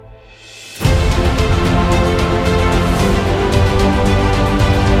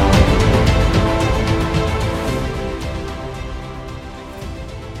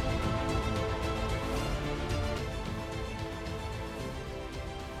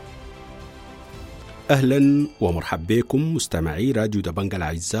أهلا ومرحبا بكم مستمعي راديو دبنقا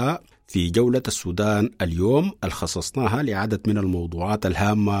الأعزاء في جولة السودان اليوم الخصصناها لعدد من الموضوعات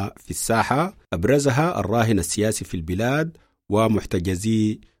الهامة في الساحة، أبرزها الراهن السياسي في البلاد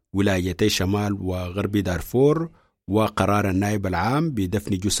ومحتجزي ولايتي شمال وغرب دارفور، وقرار النائب العام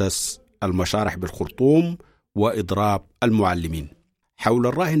بدفن جثث المشارح بالخرطوم، وإضراب المعلمين. حول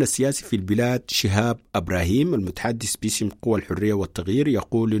الراهن السياسي في البلاد، شهاب إبراهيم المتحدث باسم قوى الحرية والتغيير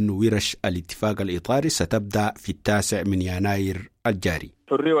يقول إنه ورش الاتفاق الإطاري ستبدأ في 9 يناير الجاري.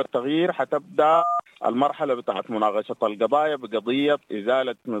 الحرية والتغيير حتبدأ المرحلة بتاعت مناقشة القضايا بقضية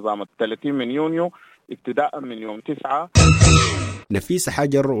إزالة نظام 30 من يونيو ابتداء من يوم 9. نفيسة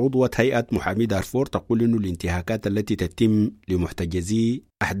حجر عضوة هيئة محامي دارفور تقول إنه الانتهاكات التي تتم لمحتجزي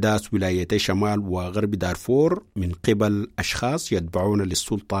أحداث ولايتي شمال وغرب دارفور من قبل أشخاص يتبعون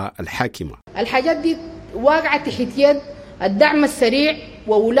للسلطة الحاكمة. الحاجات دي واقعة تحت يد الدعم السريع،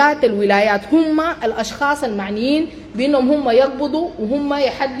 وولاة الولايات هم الأشخاص المعنيين بأنهم هم يقبضوا وهم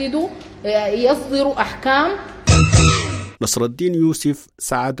يحددوا يصدروا أحكام. نصر الدين يوسف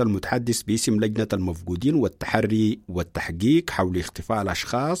سعد المتحدث باسم لجنة المفقودين والتحري والتحقيق حول اختفاء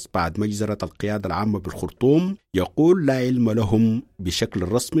الأشخاص بعد مجزرة القيادة العامة بالخرطوم يقول لا علم لهم بشكل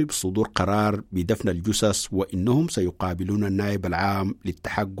رسمي بصدور قرار بدفن الجثث، وإنهم سيقابلون النائب العام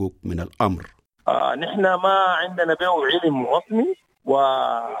للتحقق من الأمر. نحن ما عندنا به علم رسمي،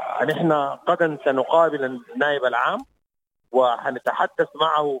 ونحن غدا سنقابل النائب العام وحنتحدث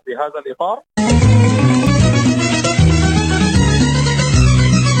معه في هذا الإطار.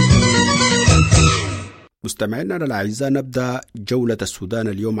 مستمعينا الأعزاء، نبدأ جولة السودان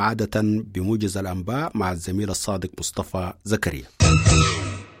اليوم عادة بموجز الأنباء مع الزميل الصادق مصطفى زكريا.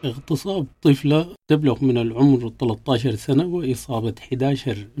 اغتصاب طفلة تبلغ من العمر 13 سنة وإصابة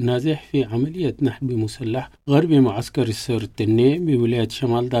 11 نازح في عملية نحب مسلح غرب معسكر السور التني بولاية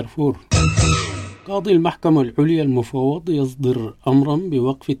شمال دارفور. قاضي المحكمة العليا المفوض يصدر أمرا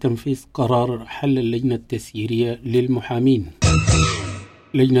بوقف تنفيذ قرار حل اللجنة التسييرية للمحامين.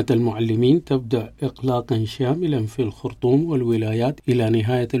 لجنة المعلمين تبدأ إغلاقا شاملا في الخرطوم والولايات إلى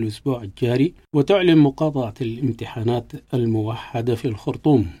نهاية الأسبوع الجاري، وتعلن مقاطعة الامتحانات الموحدة في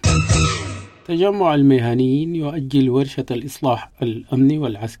الخرطوم. تجمع المهنيين يؤجل ورشة الإصلاح الأمني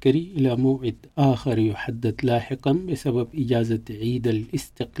والعسكري إلى موعد آخر يحدد لاحقا بسبب إجازة عيد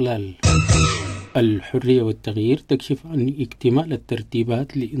الاستقلال. الحرية والتغيير تكشف عن اكتمال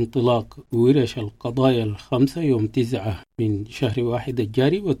الترتيبات لانطلاق ورش القضايا 5 يوم 9 من شهر 1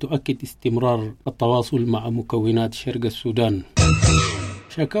 الجاري، وتؤكد استمرار التواصل مع مكونات شرق السودان.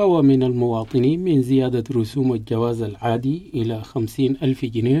 شكاوى من المواطنين من زيادة رسوم الجواز العادي إلى 50,000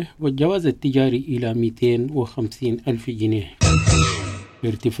 جنيه والجواز التجاري إلى 250,000 جنيه.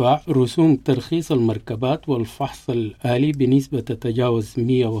 ارتفاع رسوم ترخيص المركبات والفحص الآلي بنسبة تتجاوز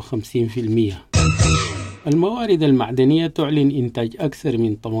 150%. الموارد المعدنية تعلن إنتاج أكثر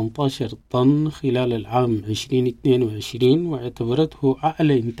من 18 طن خلال العام 2022، واعتبرته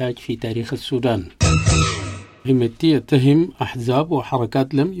أعلى إنتاج في تاريخ السودان. حميتي يتهم أحزاب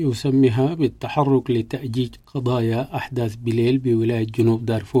وحركات لم يسمها بالتحرك لتأجيج قضايا أحداث بليل بولاية جنوب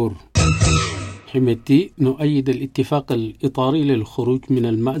دارفور. حميتي نؤيد الاتفاق الإطاري للخروج من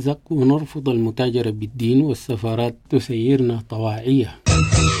المأزق ونرفض المتاجرة بالدين والسفارات تسيرنا طواعية.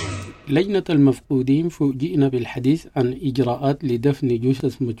 لجنة المفقودين فوجئنا بالحديث عن إجراءات لدفن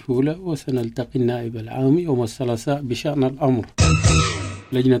جثث مجهولة، وسنلتقي النائب العام يوم الثلاثاء بشأن الأمر.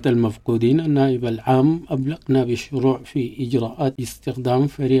 لجنة المفقودين النائب العام أبلغنا بالشروع في إجراءات استخدام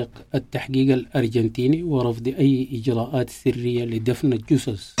فريق التحقيق الأرجنتيني ورفض أي إجراءات سرية لدفن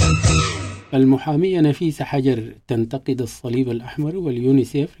الجثث. المحامية نفيسة حجر تنتقد الصليب الأحمر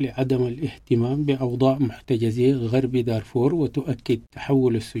واليونيسيف لعدم الاهتمام بأوضاع محتجزي غرب دارفور، وتؤكد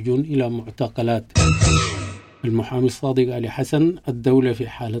تحول السجون إلى معتقلات. المحامي الصادق علي حسن الدولة في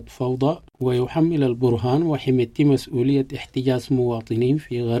حالة فوضى، ويحمل البرهان وحميتي مسؤولية احتجاز مواطنين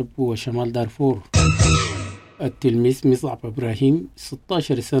في غرب وشمال دارفور. التلميذ مصعب إبراهيم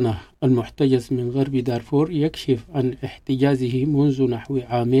 16 سنة المحتجز من غرب دارفور يكشف عن احتجازه منذ نحو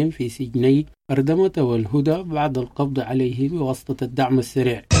عامين في سجني أردمة والهدى بعد القبض عليه بواسطة الدعم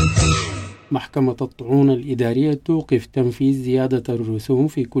السريع. محكمة الطعون الإدارية توقف تنفيذ زيادة الرسوم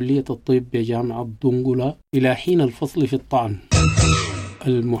في كلية الطب بجامعة دبنقا إلى حين الفصل في الطعن.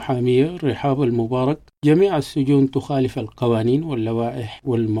 المحامية رحاب المبارك جميع السجون تخالف القوانين واللوائح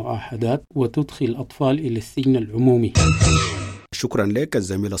والمعاهدات وتدخل الأطفال إلى السجن العمومي. شكرا لك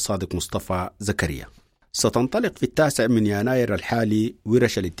الزميل الصادق مصطفى زكريا. ستنطلق في 9 يناير الحالي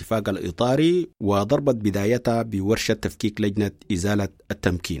ورش الاتفاق الإطاري، وضربت بدايتها بورشة تفكيك لجنة إزالة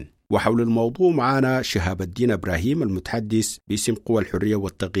التمكين. وحول الموضوع معنا شهاب الدين إبراهيم المتحدث باسم قوى الحرية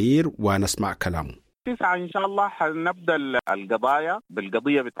والتغيير، ونسمع كلامه. 9 إن شاء الله حنبدأ القضايا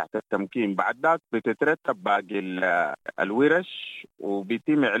بالقضية بتاعت التمكين. بعد ذلك بتترتب باقي الورش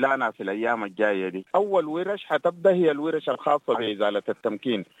وبيتم إعلانها في الأيام الجاية دي. أول ورش حتبدأ هي الورش الخاصة بإزالة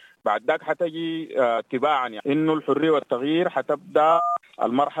التمكين. بعد ذلك حتجي تباعا يعني إنه الحرية والتغيير حتبدأ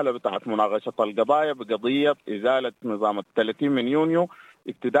المرحلة بتاعت مناقشة القضايا بقضية إزالة نظام 30 من يونيو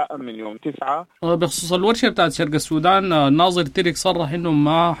ابتداء من يوم 9. بخصوص الورشة بتاعت شرق السودان، الناظر تيرك صرح إنهم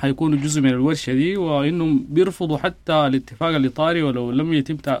ما حيكونوا جزء من الورشة دي، وإنهم بيرفضوا حتى الاتفاق الإطاري ولو لم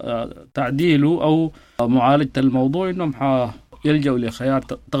يتم تعديله أو معالجة الموضوع، إنهم يلجأوا لخيار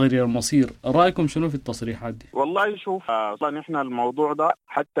تغيير المصير. رأيكم شنو في التصريحات دي؟ والله شوف، أصلا إحنا الموضوع ده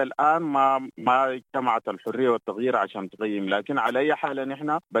حتى الآن ما اجتمعت الحرية والتغيير عشان تقيم، لكن على أي حال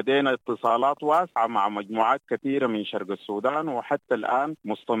نحن بدينا اتصالات واسعة مع مجموعات كثيرة من شرق السودان وحتى الآن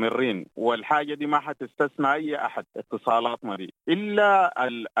مستمرين، والحاجة دي ما حتستثنى أي أحد اتصالاتنا دي إلا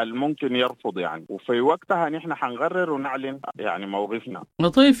الممكن يرفض يعني، وفي وقتها نحن حنقرر ونعلن يعني موقفنا.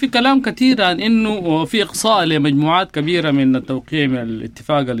 طيب، في كلام كثير عن إنه في إقصاء لمجموعات كبيرة من التوقيع من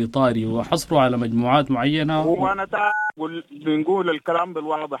الاتفاق الإطاري وحصروا على مجموعات معينة. وأنا بنقول الكلام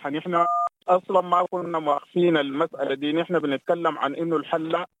بالواضح، نحن أصلا ما كنا مخفين المسألة دي. نحن بنتكلم عن إنه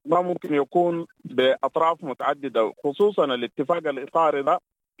الحل ما ممكن يكون بأطراف متعددة، خصوصا الاتفاق الإطاري ده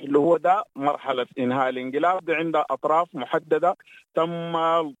اللي هو ده مرحلة إنهاء الانقلاب دي عند أطراف محددة تم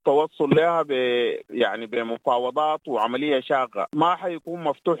التوصل لها يعني بمفاوضات وعملية شاقة. ما حيكون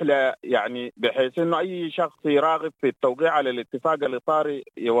مفتوح يعني بحيث إنه أي شخص يراغب في التوقيع على الاتفاق الإطاري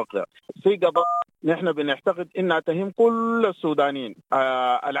يوقع في قضايا نحن بنعتقد إنها تهم كل السودانيين.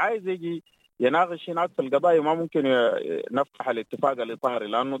 العايز يجي يناقش هناك في القضايا ما ممكن نفتح الاتفاق الإطاري،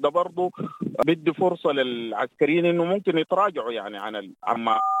 لأنه ده برضو بدي فرصة للعسكريين إنه ممكن يتراجعوا يعني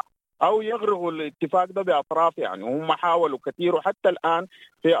عما أو يغرقوا الاتفاق ده بأطراف يعني، وهم حاولوا كثير وحتى الآن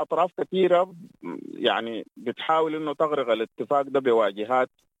في أطراف كثيرة يعني بتحاول إنه تغرق الاتفاق ده بواجهات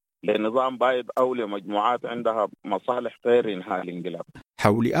لنظام بايد أو لمجموعات عندها مصالح غير إنهاء الانقلاب.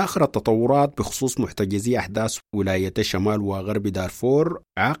 حول آخر التطورات بخصوص محتجزي أحداث ولاية شمال وغرب دارفور،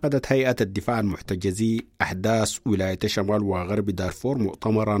 عقدت هيئة الدفاع المحتجزي أحداث ولاية شمال وغرب دارفور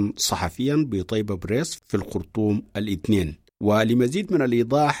مؤتمرا صحفيا بطيبة بريس في الخرطوم الاثنين. ولمزيد من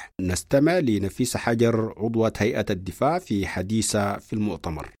الإيضاح نستمع لنفيسة حجر عضوة هيئة الدفاع في حديثة في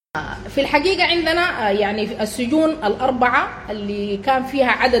المؤتمر. في الحقيقة عندنا يعني السجون الأربعة اللي كان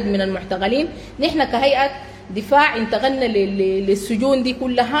فيها عدد من المحتغلين، نحن كهيئة دفاع انتقلنا للسجون دي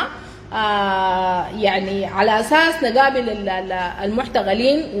كلها يعني على أساس نقابل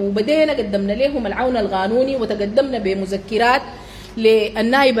المحتغلين، وبدينا قدمنا لهم العون القانوني وتقدمنا بمذكرات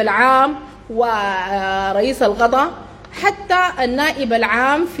للنائب العام ورئيس القضاء. حتى النائب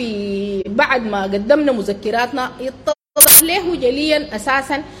العام في بعد ما قدمنا مذكراتنا اتصل له جليا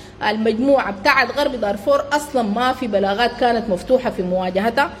أساسا المجموعة بتاعت غرب دارفور أصلا ما في بلاغات كانت مفتوحة في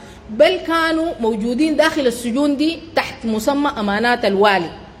مواجهتها، بل كانوا موجودين داخل السجون دي تحت مسمى أمانات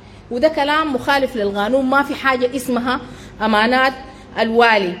الوالي، وده كلام مخالف للقانون. ما في حاجة اسمها أمانات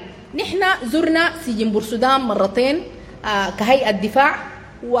الوالي. نحن زرنا سجن بورسودان مرتين كهيئة دفاع،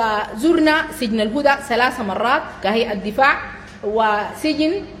 وزرنا سجن الهدى 3 مرات كهيئة دفاع،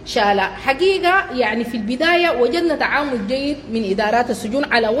 وسجن شالة. حقيقة يعني في البداية وجدنا تعامل جيد من إدارات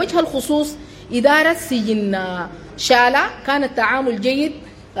السجون، على وجه الخصوص إدارة سجن شالة كان التعامل جيد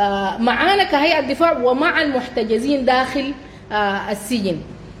معانا كهيئة دفاع ومع المحتجزين داخل السجن.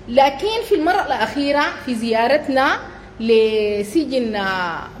 لكن في المرة الأخيرة في زيارتنا لسجن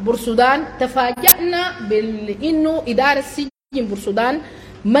بورسودان تفاجأنا بأنه إدارة سجن بورسودان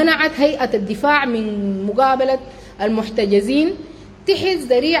منعت هيئة الدفاع من مقابلة المحتجزين تحت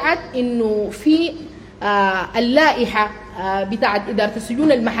ذريعة إنه في اللائحة بتاعت إدارة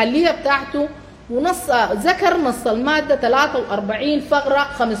السجون المحلية بتاعته ذكر نص المادة 43 فقرة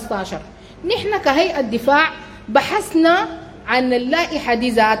 15. نحن كهيئة دفاع بحثنا عن اللائحة دي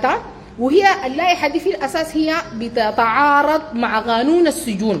ذاتها، وهي اللائحة دي في الأساس هي بتتعارض مع قانون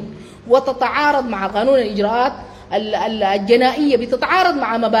السجون وتتعارض مع قانون الإجراءات الجنائية، بتتعارض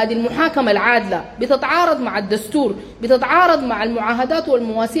مع مبادئ المحاكمة العادلة، بتتعارض مع الدستور، بتتعارض مع المعاهدات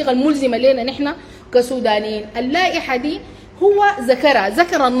والمواثيق الملزمة لنا نحن كسودانيين. اللائحة دي هو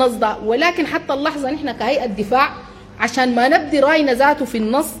ذكر النص ده، ولكن حتى اللحظة نحن كهيئة دفاع عشان ما نبدي رأينا ذاته في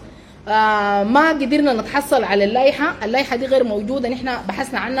النص ما قدرنا نتحصل على اللائحة دي غير موجودة. نحن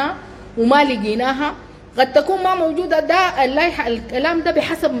بحثنا عنها وما لقيناها، قد تكون ما موجودة. ده اللائحة الكلام ده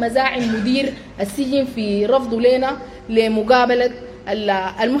بحسب مزاعم مدير السجن في رفضه لنا لمقابلة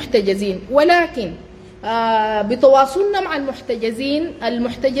المحتجزين. ولكن بتواصلنا مع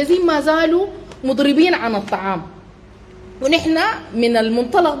المحتجزين ما زالوا مضربين عن الطعام، ونحن من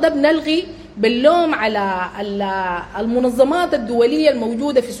المنطلق ده بنلغي باللوم على المنظمات الدولية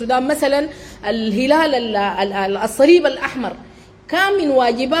الموجودة في السودان. مثلا الهلال الصليب الأحمر كان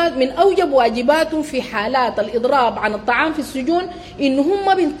من أوجب واجباتهم في حالات الإضراب عن الطعام في السجون إن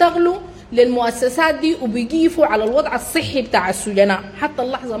هم بينتقلوا للمؤسسات دي وبيقيفوا على الوضع الصحي بتاع السجناء. حتى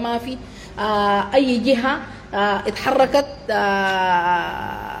اللحظة ما في أي جهة اتحركت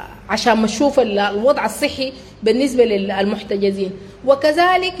عشان نشوف الوضع الصحي بالنسبة للمحتجزين.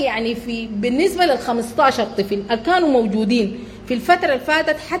 وكذلك يعني بالنسبة لل15 طفل اللي كانوا موجودين في الفترة اللي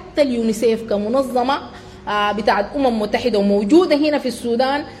فاتت، حتى اليونيسيف كمنظمة بتاعت متحدة وموجودة هنا في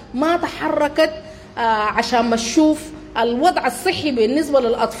السودان ما تحركت عشان نشوف الوضع الصحي بالنسبة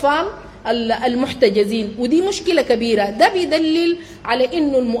للأطفال المحتجزين، ودي مشكلة كبيرة. ده بيدلل على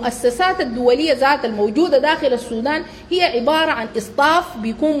إنه المؤسسات الدولية ذات الموجودة داخل السودان هي عبارة عن إصطاف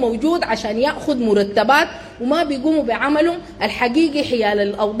بيكون موجود عشان يأخذ مرتبات وما بيقوموا بعملهم الحقيقي حيال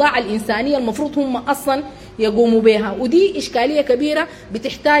الأوضاع الإنسانية المفروض هم أصلا يقوموا بها، ودي إشكالية كبيرة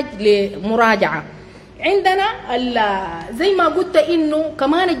بتحتاج لمراجعة. عندنا زي ما قلت إنه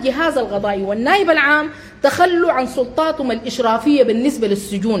كمان الجهاز القضائي والنائب العام تخلوا عن سلطاتهم الإشرافية بالنسبة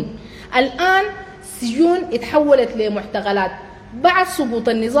للسجون. الآن السجون اتحولت لمعتقلات بعد سقوط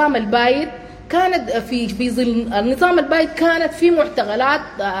النظام البايد. كانت في ظل النظام البايد كانت في معتقلات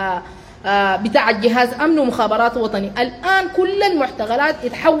بتاع الجهاز أمن ومخابرات وطني. الآن كل المعتقلات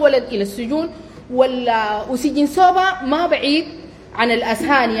اتحولت إلى السجون، وسجن صوبة ما بعيد عن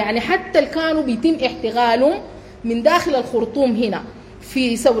الأسهان. يعني حتى اللي كانوا بيتم احتغالهم من داخل الخرطوم هنا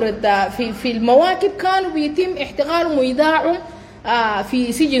في ثورة في المواكب كانوا بيتم احتغالهم وإيداعهم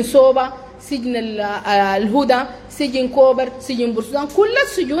في سجن صوبة، سجن الهدى، سجن كوبر، سجن برسودان. كل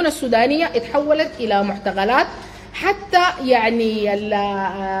السجون السودانية اتحولت إلى معتقلات. حتى يعني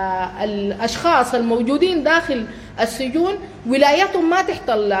الأشخاص الموجودين داخل السجون ولايتهم ما تحت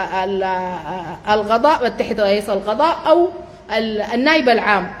القضاء، تحت رئيس القضاء أو النائب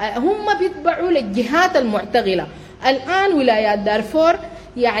العام، هم بيتبعوا للجهات المعتقلة. الآن ولايات دارفور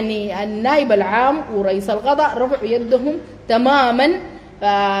يعني النائب العام ورئيس القضاء رفعوا يدهم تماما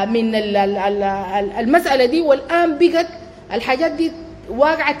من المسألة دي، والآن بقت الحاجات دي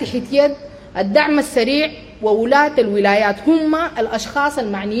واقعة تحت يد الدعم السريع وولاة الولايات. هم الأشخاص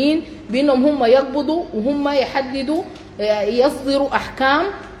المعنيين بأنهم هم يقبضوا وهم يحددوا يصدروا أحكام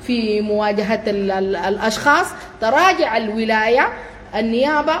في مواجهة الأشخاص. تراجع الولاية،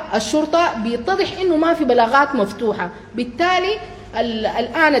 النيابة، الشرطة، بيتضح إنه ما في بلاغات مفتوحة. بالتالي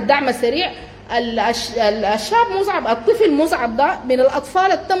الآن الدعم السريع، الشاب مصعب، الطفل مصعب ده من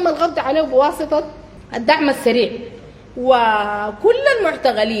الأطفال اللي تم القبض عليه بواسطة الدعم السريع. وكل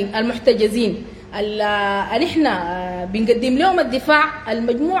المعتقلين المحتجزين اللي احنا بنقدم لهم الدفاع،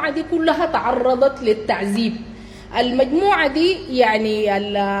 المجموعة دي كلها تعرضت للتعذيب. المجموعة دي يعني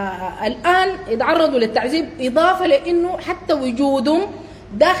الآن اتعرضوا للتعذيب، إضافة لأنه حتى وجودهم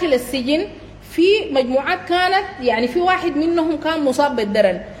داخل السجن في مجموعات كانت يعني في واحد منهم كان مصاب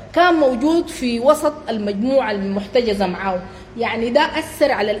بالدرن، كان موجود في وسط المجموعة المحتجزة معه، يعني ده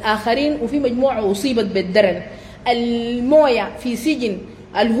أثر على الآخرين. وفي مجموعة أصيبت بالدرن. الموية في سجن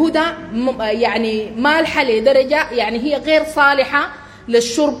الهدى يعني مالحة لدرجة يعني هي غير صالحة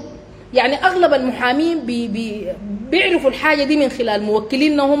للشرب. يعني أغلب المحامين بيعرفوا الحاجة دي من خلال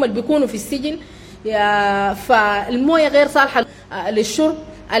موكلينهم هم اللي بيكونوا في السجن. فالموية غير صالحة للشرب.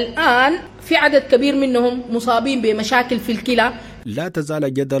 الآن في عدد كبير منهم مصابين بمشاكل في الكلى. لا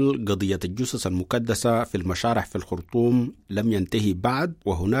تزال جدل قضية الجثث المكدسة في المشارح في الخرطوم لم ينتهي بعد،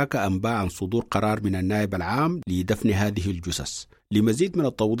 وهناك أنباء عن صدور قرار من النائب العام لدفن هذه الجثث. لمزيد من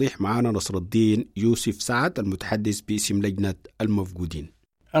التوضيح معنا نصر الدين يوسف سعد المتحدث باسم لجنة المفقودين.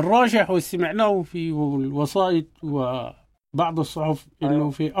 الراجح واستمعناه في الوسائط وبعض الصحف انه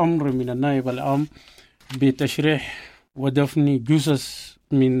في امر من النائب العام بتشريح ودفن جثث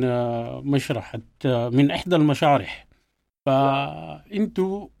من مشرحة من احدى المشارح.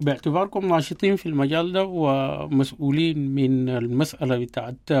 فانتوا باعتباركم ناشطين في المجال ده ومسؤولين من المسألة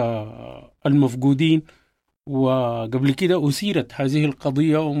بتاعت المفقودين، وقبل كده أثيرت هذه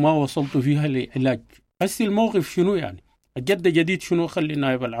القضية وما وصلتوا فيها لعلاج، بس الموقف شنو يعني؟ الجد جديد شنو خلي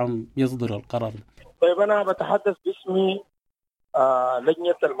النائب العام يصدر القرار ده؟ طيب أنا بتحدث باسمي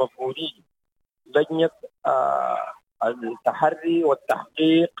لجنة المفقودين، لجنة التحري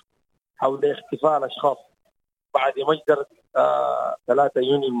والتحقيق حول اختفاء الأشخاص بعد مجزرة 3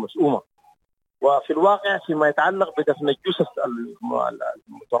 يونيو المسؤومة. وفي الواقع فيما يتعلق بدفن الجثث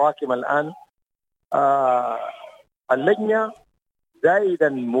المتراكمة الآن، اللجنة زائدا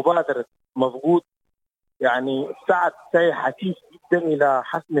مبادرة مفقود يعني سعت سعي حثيث جدا إلى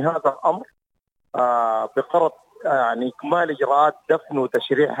حسم هذا الأمر بقرض يعني إكمال إجراءات دفن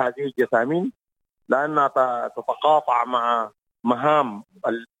وتشريح هذه الجثامين، لأنها تتقاطع مع مهام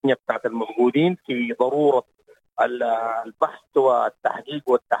اللجنة بتاعت المفقودين في ضرورة البحث والتحقيق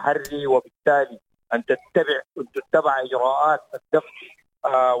والتحري، وبالتالي أن تتبع إجراءات الدفن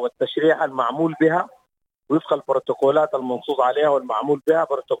والتشريح المعمول بها وفق البروتوكولات المنصوص عليها والمعمول بها،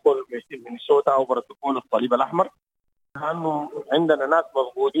 بروتوكول مينيسوتا أو بروتوكول الصليب الأحمر. لأنه عندنا ناس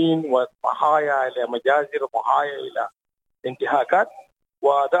مفقودين وضحايا إلى مجازر، ضحايا إلى انتهاكات،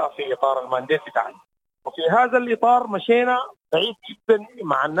 وده في إطار المانديت بتاعنا. وفي هذا الإطار مشينا بعيد جدا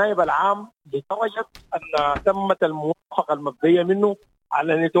مع النائب العام لدرجة أن تمت الموافقة المبدئية منه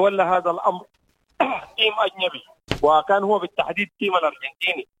على أن يتولى هذا الأمر تيم أجنبي، وكان هو بالتحديد تيم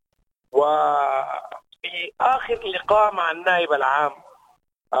الأرجنتيني. وفي آخر لقاء مع النائب العام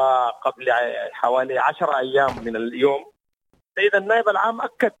قبل حوالي 10 أيام من اليوم، سيد النائب العام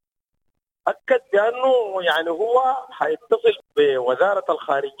أكد بأنه يعني هو حيتصل بوزارة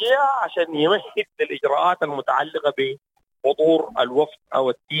الخارجية عشان يمهد للإجراءات المتعلقة بحضور الوفد أو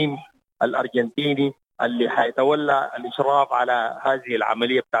التيم الأرجنتيني اللي حيتولى الإشراف على هذه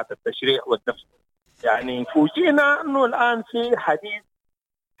العملية بتاعت التشريع والدفن. يعني فوجئنا أنه الآن في حديث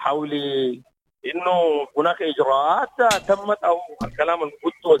حول إنه هناك إجراءات تمت، أو الكلام اللي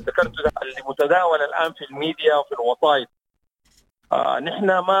قلته وذكرته ده اللي متداول الآن في الميديا وفي الوسائط. نحن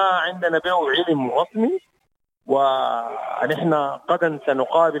ما عندنا به علم رسمي، ونحن غدا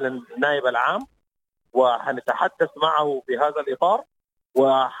سنقابل النائب العام وحنتحدث معه في هذا الإطار،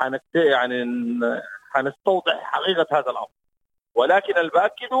 حنستوضح حقيقة هذا الأمر. ولكن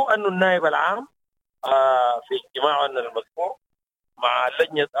الباكد أن النائب العام في اجتماعنا المذكور مع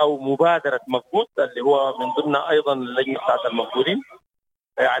لجنة أو مبادرة مفقود اللي هو من ضمن أيضا اللجنة بتاعت المفقودين،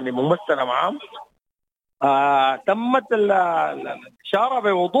 يعني ممثلة معهم، تمت الإشارة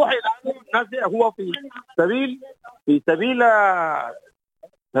بوضوح إلى أن الناس هو في سبيل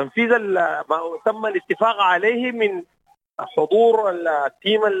تنفيذ ما تم الاتفاق عليه من حضور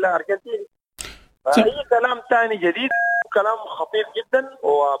التيم الأرجنتيني. أي كلام ثاني جديد كلام خطير جدا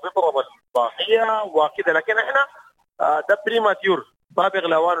وبيضرب الباقية وكذا، لكن احنا ده بريماتيور، سابق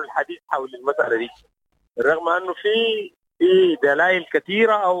لأوان الحديث حول المسألة دي، رغم أنه في دلائل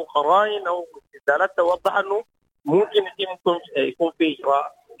كثيرة أو قرائن أو استدلالات توضح أنه ممكن يكون في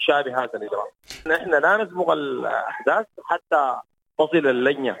إجراء شابه هذا الإجراء. نحن لا نسبق الأحداث حتى تصل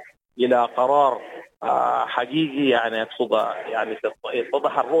اللجنة إلى قرار حقيقي، يعني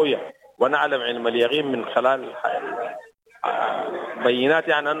يتضح الرؤية ونعلم علم اليقين من خلال بينات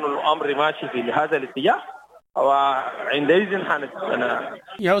يعني أنه الأمر ماشي في هذا الاتجاه. وعندئذ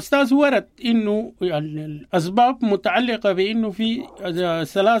يا أستاذ ورد إنه الأسباب متعلقة بإنه في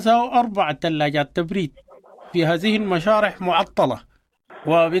 3 أو 4 ثلاجات تبريد في هذه المشارح معطلة،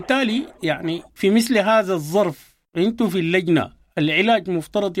 وبالتالي يعني في مثل هذا الظرف أنتم في اللجنة العلاج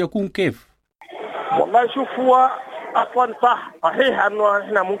مفترض يكون كيف؟ والله شوف، هو أصلا صحيح أنه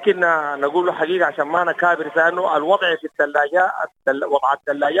إحنا ممكن نقول له حقيقة عشان ما نكابر، لأنه الوضع في الثلاجات، وضع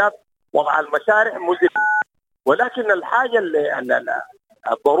الثلاجات، وضع المشارح مزعج، ولكن الحاجة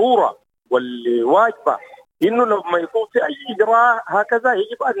الضرورة واللي واجبة إنه لما يكون في أي إجراء هكذا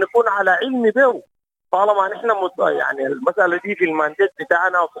يجب أن نكون على علم به، طالما نحن يعني المسألة دي في المانديت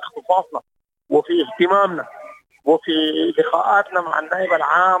بتاعنا وفي اختصاصنا وفي اهتمامنا وفي لقاءاتنا مع النائب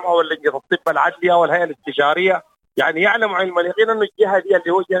العام أو لجنة الطب العدلي أو الهيئة الاستشارية. يعني يعلم علم اليقين أنه الجهة دي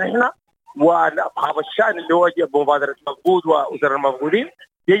اللي هو نحن وأصحاب الشأن اللي هو مبادرة مفقود وأسر المفقودين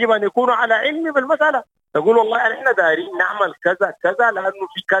يجب أن يكونوا على علم بالمسألة. نقول والله يعني احنا دايرين نعمل كذا كذا لانه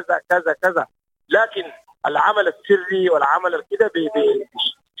في كذا كذا كذا، لكن العمل السري والعمل الكذا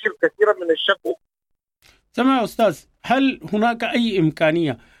بيشير كثيرا من الشك. سمع أستاذ، هل هناك أي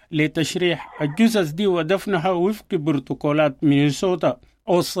إمكانية لتشريح الجثث دي ودفنها وفق بروتوكولات مينيسوتا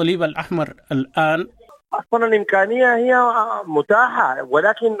أو الصليب الأحمر الآن؟ أصلا الإمكانية هي متاحة،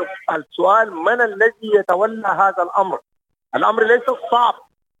 ولكن السؤال من الذي يتولى هذا الأمر؟ الأمر ليس صعب،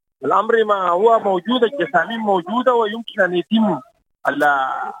 الأمر ما هو موجود، الجثامين موجودة ويمكن أن يتم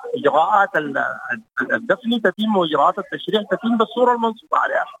الإجراءات الدفن تتم وإجراءات التشريح تتم بالصورة المنصوصة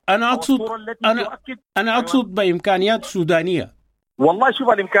عليها. أنا أقصد بإمكانيات سودانية. والله شوف،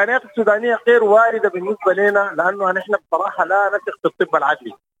 الإمكانيات السودانية غير واردة بالنسبة لنا، لأنه نحن بصراحة لا نثق في الطب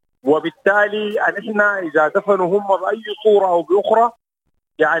العدلي، وبالتالي نحن إذا دفنوا هم بأي صورة أو بأخرى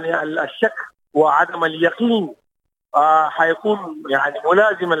يعني الشك وعدم اليقين حيكون يعني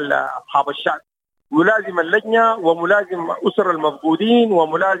ملازم أصحاب الشأن، ملازم اللجنة وملازم أسر المفقودين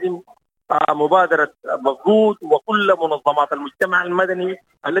وملازم مبادرة مفقود وكل منظمات المجتمع المدني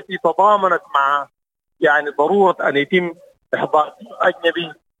التي تضامنت مع يعني ضرورة أن يتم إحضار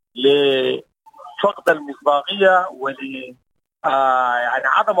أجنبي فقد المصداقية يعني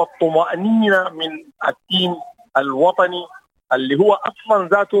عدم الطمأنينة من التيم الوطني اللي هو أصلا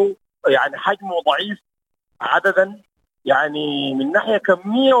ذاته يعني حجمه ضعيف عددا، يعني من ناحية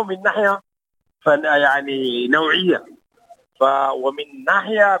كمية ومن ناحية يعني نوعية، ومن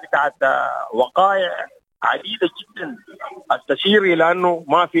ناحية بتاعت وقائع عديدة جدا تشير إلى أنه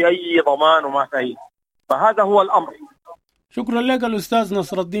ما في أي ضمان وما في أي، فهذا هو الأمر. شكرا لك الأستاذ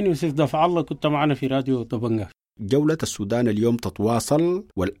نصر الدين يوسف دفع الله، كنت معنا في راديو دبنقا. جولة السودان اليوم تتواصل،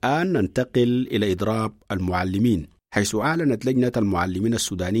 والآن ننتقل إلى إضراب المعلمين، حيث أعلنت لجنة المعلمين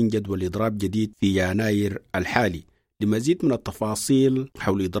السودانيين جدول إضراب جديد في يناير الحالي. لمزيد من التفاصيل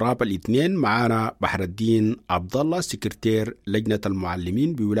حول إضراب الاثنين معنا بحر الدين عبد الله، سكرتير لجنة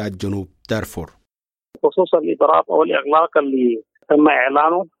المعلمين بولاية جنوب دارفور. خصوصا الإضراب أو الإغلاق اللي تم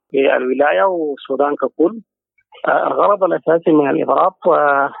إعلانه في الولاية والسودان ككل، الغرض الأساسي من الإضراب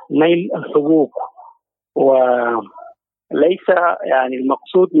نيل الحقوق، وليس يعني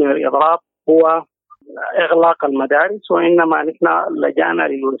المقصود من الإضراب هو إغلاق المدارس، وإنما نحن لجأنا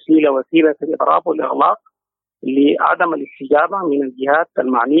وسيلة الإضراب والإغلاق لعدم الاستجابة من الجهات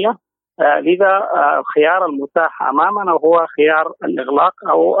المعنية. لذا الخيار المتاح أمامنا هو خيار الإغلاق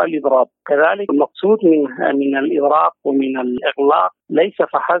أو الإضراب. كذلك المقصود من الإضراب ومن الإغلاق ليس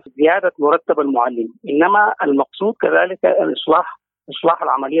فحسب زيادة مرتب المعلم، إنما المقصود كذلك إصلاح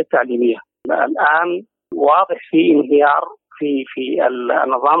العملية التعليمية. الآن واضح في انهيار في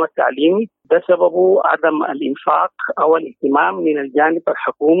النظام التعليمي، ده سببه عدم الإنفاق أو الاهتمام من الجانب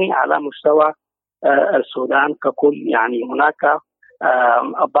الحكومي على مستوى السودان ككل. يعني هناك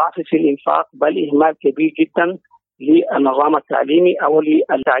ضعف في الإنفاق، بل إهمال كبير جدا للنظام التعليمي أو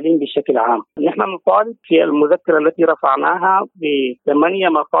للتعليم بشكل عام. نحن نطالب في المذكرة التي رفعناها ب8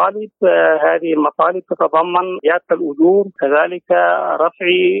 مطالب. هذه المطالب تتضمن زيادة الأجور، كذلك رفع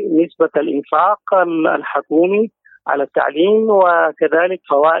نسبة الإنفاق الحكومي على التعليم، وكذلك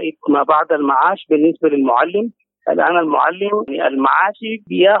فوائد ما بعد المعاش بالنسبة للمعلم. الآن المعلم المعاشي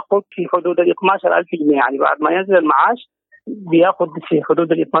بياخد في حدود 12,000 جنيه، يعني بعد ما ينزل المعاش بياخد في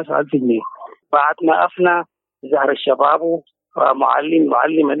حدود 12,000 جنيه. بعد ما أفنى زهر الشباب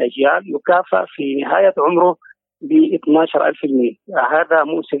معلم الأجيال يكافأ في نهاية عمره ب12,000 جنيه. هذا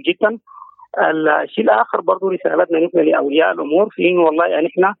مؤسف جدا. الشيء الآخر برضو رسالتنا نحن لأولياء الأمور في إنه والله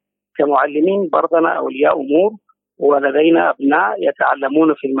نحن كمعلمين برضنا أولياء أمور، ولدينا أبناء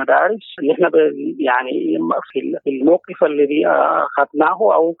يتعلمون في المدارس. نحن يعني في الموقف الذي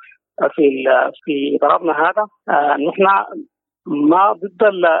أخذناه أو في ضربنا هذا، نحن ما ضد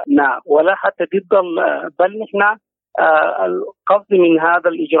ولا حتى ضد، بل نحن القصد من هذا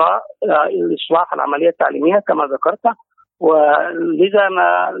الإجراء إصلاح العملية التعليمية كما ذكرت. ولذا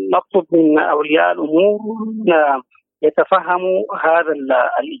نطلب من أولياء الأمور يتفهموا هذا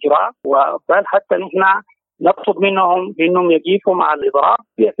الإجراء، وبل حتى نحن نطلب منهم بأنهم يجيفوا مع الإضراب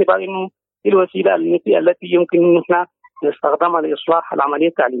باعتبار أنه الوسيلة التي يمكن نحن نستخدمها لإصلاح العملية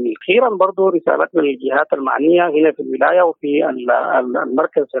التعليمية. أخيرا برضو رسالتنا للجهات المعنية هنا في الولاية وفي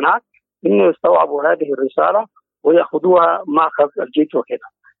المركز هناك إنه يستوعبوا هذه الرسالة ويأخذوها مأخذ الجد وكذا.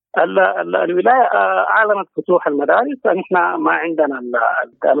 الولاية أعلنت فتوح المدارس، نحن ما عندنا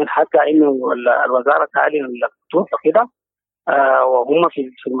من حقها إنه الوزارة تعلن الفتوح وكذا، وهم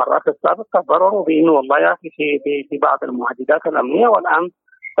في المرات السابقة برروا بأنه والله يا أخي في بعض المهددات الأمنية، والآن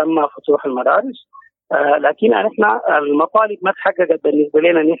تم فتوح المدارس. لكن نحن المطالب ما تحققت بالنسبة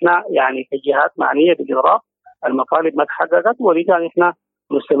لنا، نحن يعني كجهات معنية بالإضراب المطالب ما تحققت، ولذا نحن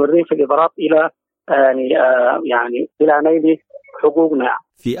مستمرين في الإضراب إلى يعني إلى نيل حقوقنا.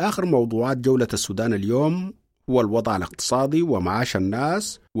 في آخر موضوعات جولة السودان اليوم هو الوضع الاقتصادي ومعاش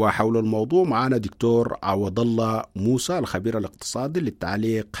الناس، وحول الموضوع معنا دكتور عوض الله موسى الخبير الاقتصادي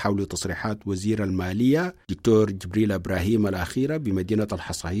للتعليق حول تصريحات وزير المالية دكتور جبريل إبراهيم الأخيرة بمدينة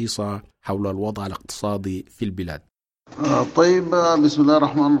الحصحيصة حول الوضع الاقتصادي في البلاد. طيب، بسم الله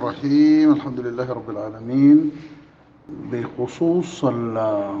الرحمن الرحيم، الحمد لله رب العالمين. بخصوص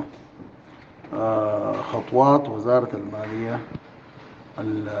خطوات وزارة المالية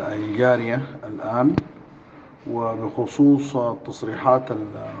الجارية الآن، وبخصوص التصريحات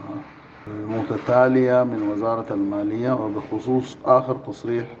المتتالية من وزارة المالية، وبخصوص آخر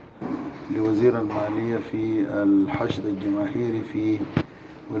تصريح لوزير المالية في الحشد الجماهيري في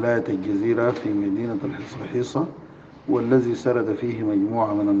ولاية الجزيرة في مدينة الحصحيصة، والذي سرد فيه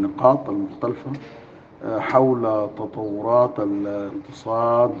مجموعة من النقاط المختلفة حول تطورات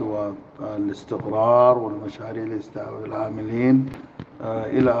الاقتصاد والاستقرار والمشاريع لاستيعاب العاملين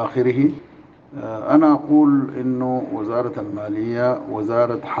إلى آخره. أنا أقول إنه وزارة المالية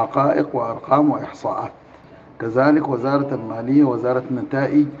وزارة حقائق وأرقام وإحصاءات، كذلك وزارة المالية وزارة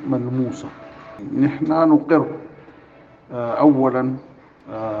نتائج ملموسة. نحن نقر أولا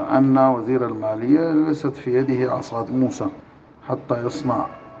أن وزير المالية ليست في يده عصا موسى حتى يصنع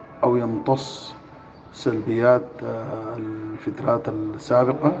أو يمتص سلبيات الفترات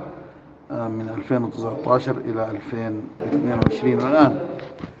السابقة من 2019 إلى 2022. والآن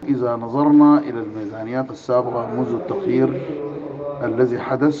إذا نظرنا إلى الميزانيات السابقة منذ التغيير الذي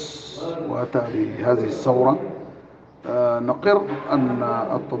حدث وأتى بهذه الثورة، نقر أن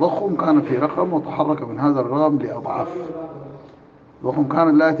التضخم كان في رقم وتحرك من هذا الرقم لأضعاف. التضخم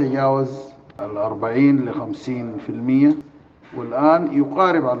كان لا يتجاوز 40 ل 50%، والآن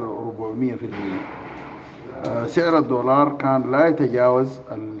يقارب على 400%. سعر الدولار كان لا يتجاوز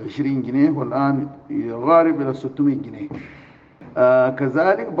 20 جنيه والآن يقارب إلى 600 جنيه.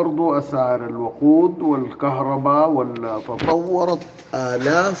 كذلك برضو أسعار الوقود والكهرباء والتطورت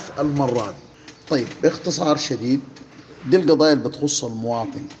آلاف المرات. طيب باختصار شديد، دي القضايا اللي بتخص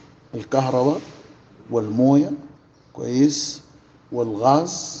المواطن: الكهرباء والموية كويس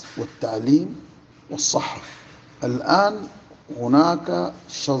والغاز والتعليم والصحة. الآن هناك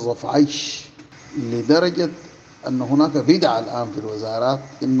شظف عيش لدرجة أن هناك بدعة الآن في الوزارات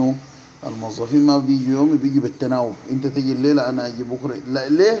إنه الموظفين ما بيجي يوم بيجي بالتناوب، أنت تجي الليلة أنا أجي بكرة. لا،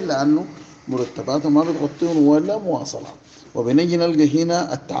 ليه؟ لأنه مرتباتهم ما بتغطيهم ولا مواصلات. وبنجي نلقى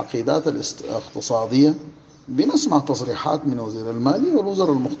هنا التعقيدات الاقتصادية. بنسمع تصريحات من وزير المالية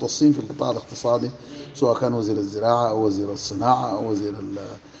والوزراء المختصين في القطاع الاقتصادي، سواء كان وزير الزراعة أو وزير الصناعة أو وزير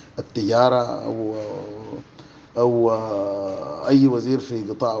التجارة أو أي وزير في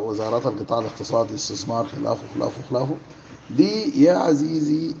وزارات القطاع الاقتصادي، استثمار، خلافه. دي يا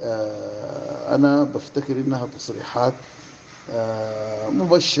عزيزي أنا بفتكر إنها تصريحات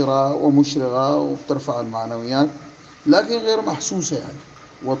مبشرة ومشرقة وبترفع المعنويات، لكن غير محسوسة يعني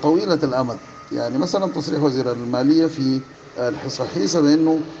وطويلة الأمد. يعني مثلا تصريح وزير المالية في الحصحيصة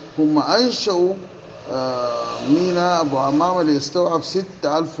بأنه هم أنشأوا ميناء أبو عمامة ليستوعب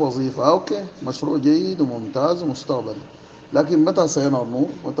 6000 وظيفة. أوكي، مشروع جيد وممتاز ومستقبل، لكن متى سينهض النور؟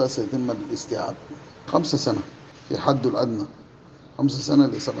 متى سيتم الاستيعاب؟ 5 سنة في حد الأدنى، 5 سنة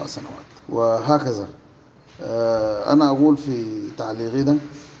ل7 سنوات وهكذا. أنا أقول في تعليقي ده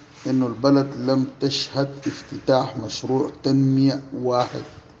إنه البلد لم تشهد افتتاح مشروع تنمية واحد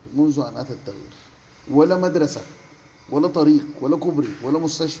منذ أن أتى التغيير، ولا مدرسة ولا طريق ولا كوبري ولا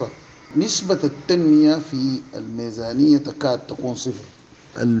مستشفى. نسبة التنمية في الميزانية تكاد تكون صفر.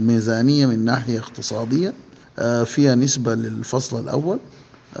 الميزانية من ناحية اقتصادية فيها نسبة للفصل الأول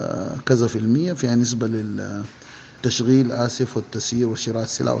كذا في المية، فيها نسبة للتشغيل والتسيير وشراء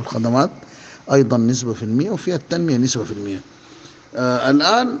السلع والخدمات أيضا نسبة في المية، وفيها التنمية نسبة في المية.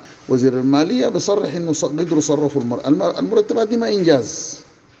 الآن وزير المالية بصرح إنه قدروا صرفوا المرتبات دي. ما إنجاز،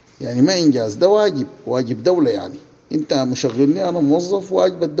 يعني ما إنجاز، ده واجب دولة. يعني أنت مشغلني، أنا موظف،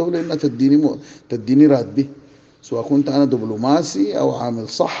 واجب الدولة إنها تديني راتبي، سواء كنت أنا دبلوماسي أو عامل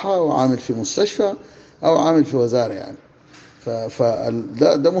صحة أو عامل في مستشفى أو عامل في وزارة يعني.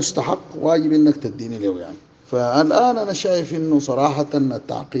 فده مستحق، واجب إنك تديني له يعني. فالآن أنا شايف إنه صراحة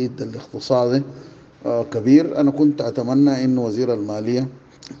التعقيد الاقتصادي كبير. أنا كنت أتمنى إنه وزير المالية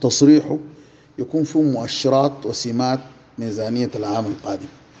تصريحه يكون فيه مؤشرات وسمات ميزانية العام القادم.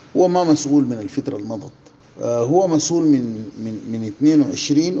 هو ما مسؤول من الفترة المضت، هو مسؤول من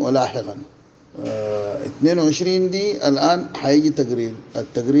 22 ولاحقا. 22 دي الآن حيجي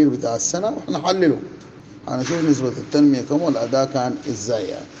التقرير بتاع السنة ونحلله، هنشوف نسبة التنمية كم والأداء كان إزاي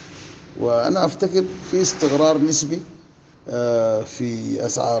يعني. وأنا أفتكر في استقرار نسبي في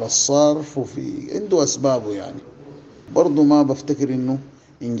أسعار الصرف وفي عنده أسبابه يعني. برضو ما بفتكر إنه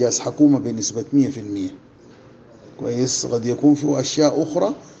إنجاز حكومة بنسبة 100% كويس. قد يكون في أشياء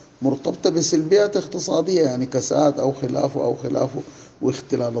أخرى مرتبطة بسلبيات اقتصادية يعني كساد أو خلافه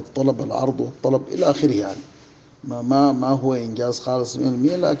واختلال الطلب، العرض والطلب إلى آخره يعني. ما هو إنجاز خالص 100%،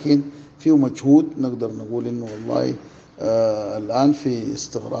 لكن فيه مجهود نقدر نقول إنه والله الآن في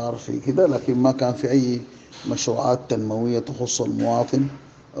استقرار في كده، لكن ما كان في أي مشروعات تنموية تخص المواطن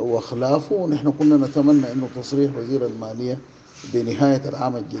وخلافه. ونحن كنا نتمنى إنه تصريح وزير المالية بنهاية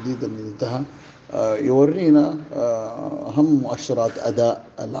العام الجديد اللي انتهى يورينا أهم مؤشرات أداء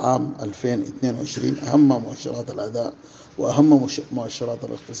العام 2022، أهم مؤشرات الأداء وأهم مؤشرات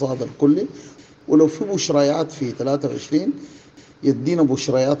الاقتصاد الكلي. ولو في بشريات في 23 يدينا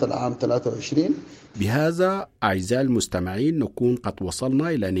بشريات العام 23. بهذا أعزائي المستمعين نكون قد وصلنا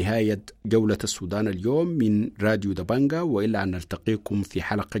إلى نهاية جولة السودان اليوم من راديو دبنقا، وإلا أن نلتقيكم في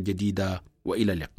حلقة جديدة، وإلى اللقاء.